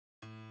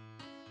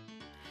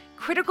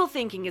Critical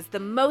thinking is the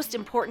most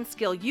important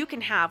skill you can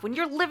have when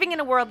you're living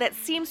in a world that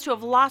seems to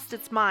have lost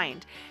its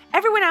mind.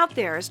 Everyone out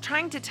there is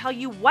trying to tell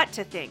you what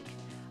to think.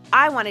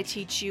 I want to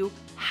teach you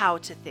how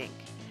to think.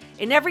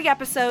 In every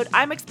episode,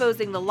 I'm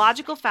exposing the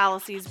logical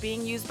fallacies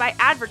being used by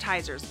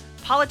advertisers,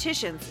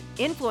 politicians,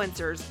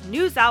 influencers,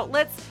 news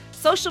outlets,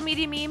 social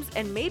media memes,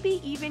 and maybe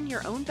even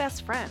your own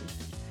best friend.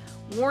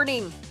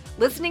 Warning,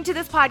 listening to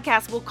this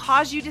podcast will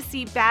cause you to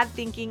see bad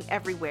thinking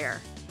everywhere.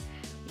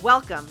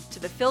 Welcome to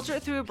the Filter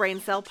It Through a Brain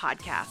Cell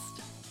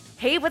podcast.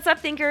 Hey, what's up,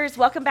 thinkers?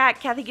 Welcome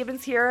back. Kathy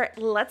Gibbons here.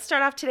 Let's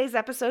start off today's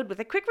episode with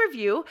a quick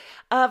review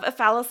of a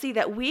fallacy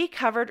that we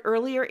covered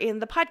earlier in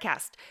the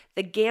podcast,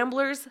 the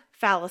gambler's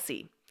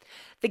fallacy.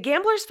 The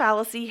gambler's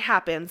fallacy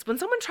happens when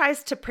someone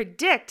tries to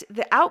predict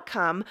the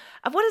outcome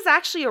of what is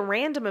actually a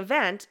random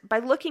event by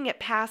looking at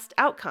past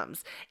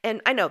outcomes.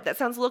 And I know that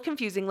sounds a little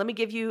confusing. Let me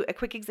give you a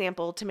quick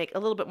example to make a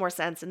little bit more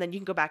sense, and then you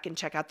can go back and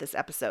check out this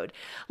episode.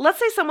 Let's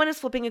say someone is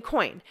flipping a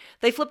coin.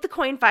 They flipped the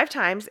coin 5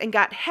 times and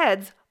got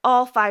heads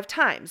all 5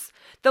 times.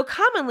 They'll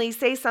commonly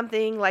say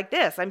something like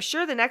this: I'm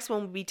sure the next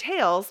one will be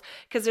tails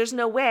because there's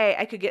no way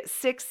I could get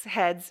 6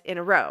 heads in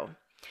a row.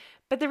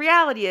 But the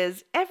reality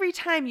is, every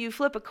time you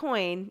flip a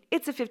coin,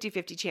 it's a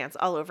 50-50 chance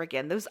all over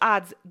again. Those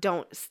odds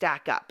don't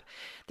stack up.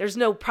 There's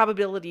no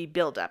probability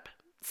buildup.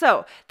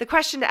 So the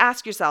question to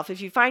ask yourself,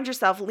 if you find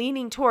yourself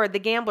leaning toward the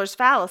gambler's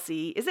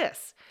fallacy, is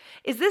this: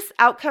 is this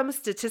outcome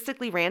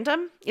statistically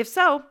random? If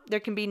so, there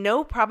can be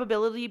no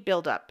probability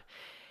buildup.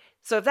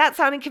 So if that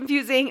sounded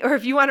confusing, or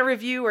if you want to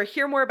review or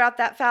hear more about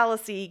that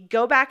fallacy,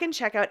 go back and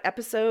check out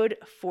episode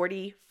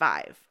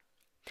 45.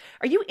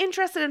 Are you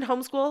interested in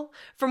homeschool?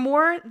 For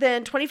more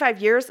than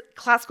 25 years,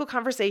 Classical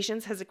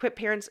Conversations has equipped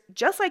parents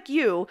just like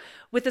you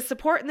with the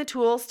support and the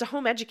tools to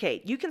home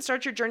educate. You can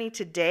start your journey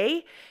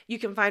today. You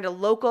can find a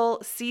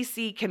local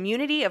CC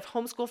community of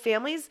homeschool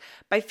families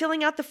by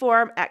filling out the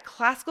form at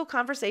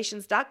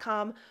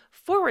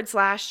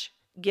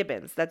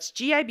classicalconversations.com/Gibbons. That's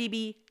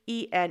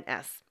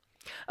Gibbens.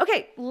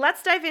 Okay,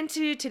 let's dive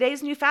into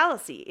today's new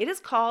fallacy. It is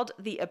called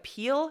the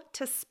appeal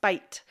to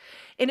spite.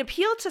 An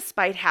appeal to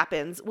spite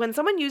happens when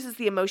someone uses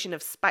the emotion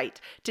of spite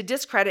to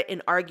discredit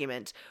an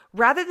argument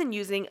rather than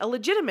using a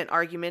legitimate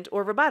argument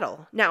or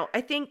rebuttal. Now,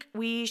 I think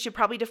we should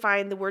probably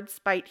define the word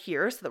spite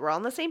here so that we're all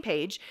on the same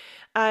page.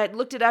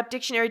 Looked it up.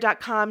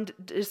 Dictionary.com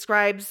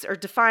describes or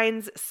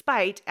defines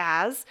spite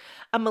as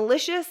a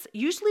malicious,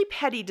 usually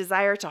petty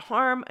desire to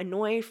harm,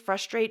 annoy,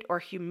 frustrate, or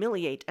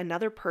humiliate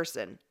another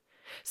person.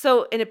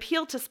 So an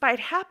appeal to spite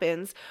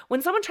happens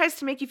when someone tries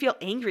to make you feel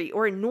angry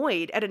or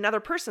annoyed at another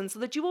person so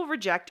that you will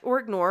reject or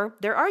ignore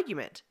their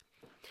argument.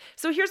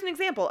 So here's an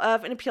example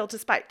of an appeal to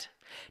spite.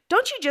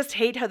 Don't you just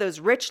hate how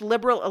those rich,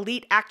 liberal,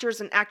 elite actors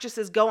and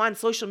actresses go on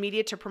social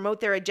media to promote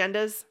their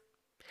agendas?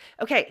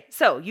 Okay,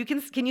 so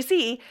can you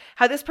see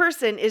how this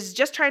person is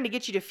just trying to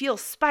get you to feel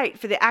spite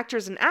for the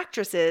actors and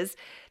actresses?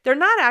 They're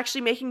not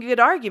actually making a good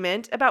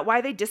argument about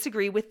why they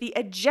disagree with the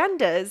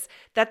agendas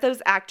that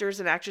those actors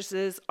and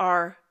actresses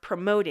are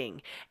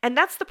promoting. And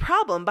that's the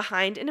problem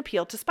behind an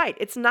appeal to spite.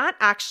 It's not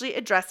actually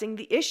addressing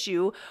the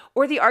issue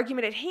or the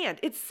argument at hand.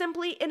 It's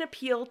simply an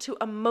appeal to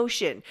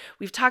emotion.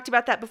 We've talked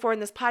about that before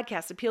in this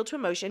podcast, appeal to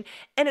emotion,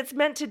 and it's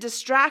meant to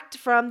distract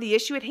from the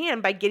issue at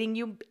hand by getting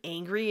you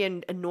angry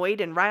and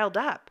annoyed and riled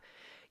up.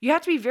 You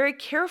have to be very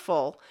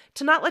careful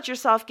to not let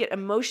yourself get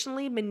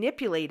emotionally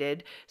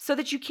manipulated so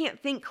that you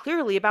can't think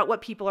clearly about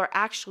what people are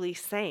actually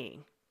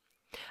saying.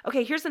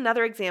 Okay, here's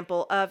another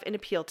example of an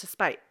appeal to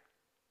spite.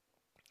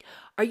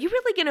 Are you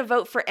really going to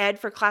vote for Ed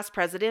for class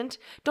president?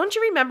 Don't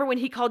you remember when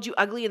he called you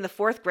ugly in the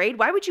 4th grade?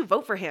 Why would you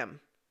vote for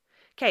him?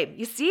 Okay,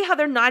 you see how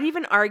they're not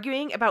even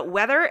arguing about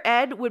whether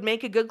Ed would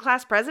make a good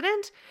class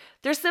president?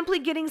 They're simply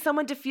getting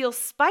someone to feel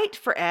spite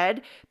for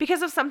Ed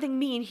because of something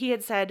mean he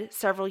had said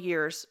several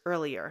years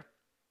earlier.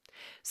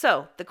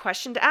 So the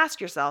question to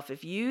ask yourself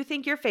if you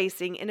think you're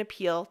facing an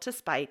appeal to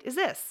spite is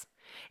this: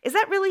 is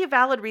that really a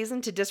valid reason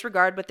to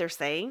disregard what they're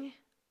saying?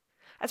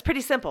 That's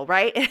pretty simple,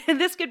 right?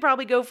 And this could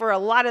probably go for a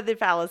lot of the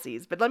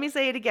fallacies, but let me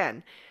say it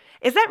again.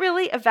 Is that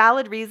really a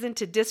valid reason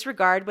to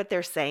disregard what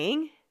they're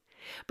saying?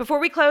 Before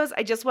we close,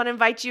 I just want to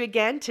invite you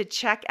again to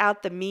check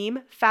out the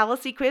meme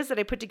fallacy quiz that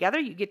I put together.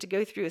 You get to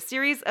go through a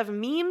series of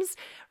memes,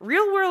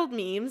 real world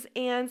memes,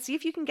 and see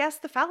if you can guess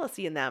the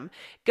fallacy in them.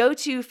 Go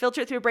to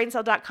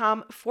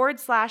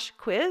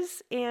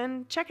filteritthroughabraincell.com/quiz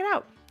and check it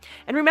out.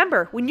 And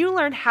remember, when you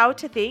learn how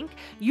to think,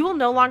 you will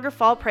no longer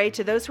fall prey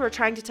to those who are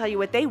trying to tell you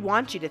what they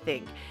want you to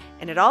think.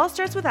 And it all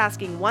starts with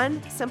asking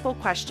one simple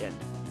question: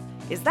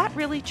 is that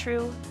really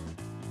true?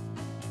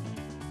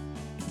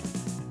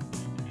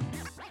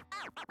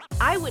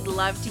 I would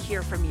love to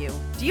hear from you.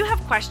 Do you have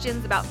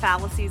questions about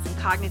fallacies and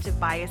cognitive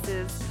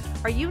biases?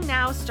 Are you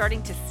now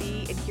starting to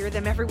see and hear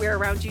them everywhere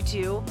around you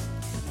too?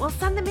 Well,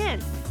 send them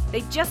in.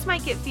 They just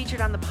might get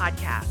featured on the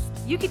podcast.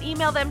 You can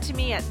email them to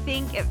me at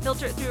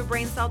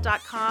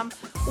think@filteritthroughabraincell.com,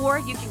 or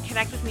you can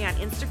connect with me on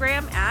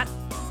Instagram at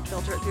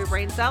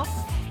filteritthroughabraincell.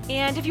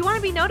 And if you want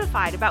to be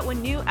notified about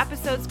when new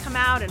episodes come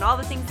out and all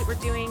the things that we're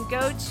doing,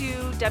 go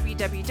to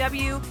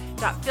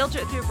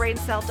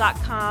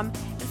www.filteritthroughabraincell.com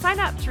and sign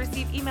up to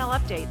receive email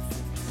updates.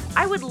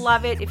 I would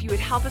love it if you would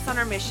help us on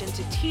our mission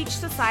to teach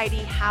society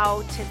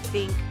how to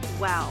think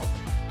well.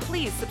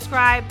 Please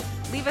subscribe,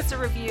 leave us a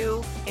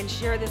review, and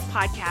share this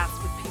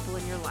podcast with people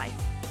in your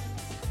life.